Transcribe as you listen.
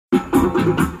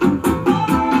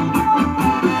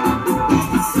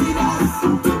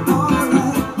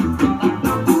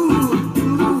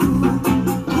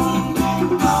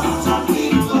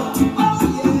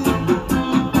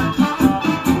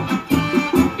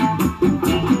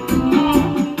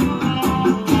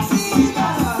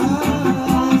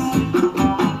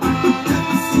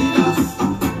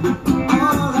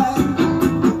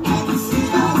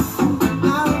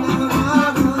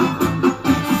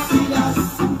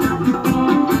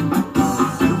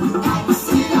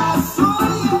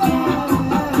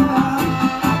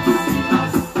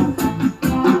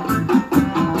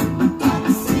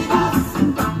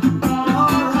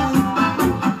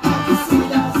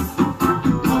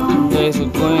Days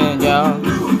with Gwen, y'all.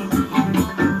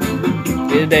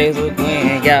 Good days with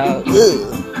Gwen, y'all.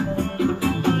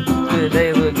 Good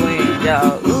days with Gwen,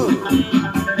 y'all.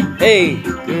 Hey,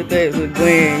 good days with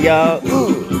Gwen, y'all.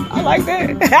 I like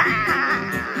that.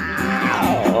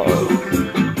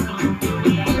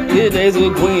 Good days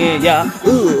with Gwen, y'all.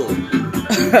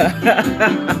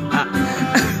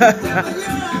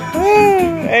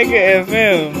 Anchor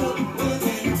FM.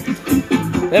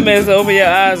 That means to open your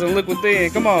eyes and look within.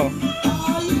 Come on.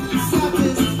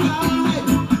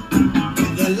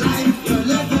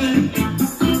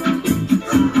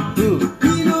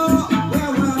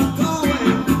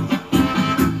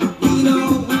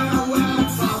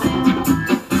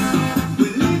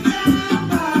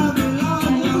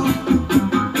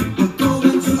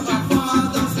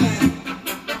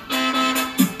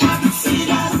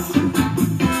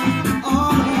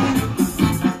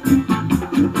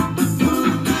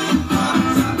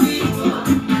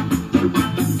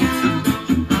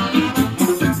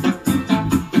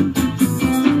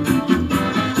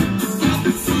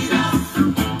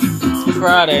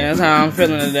 Friday, that's how I'm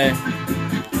feeling today.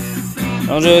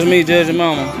 Don't judge me, judge your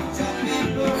mama.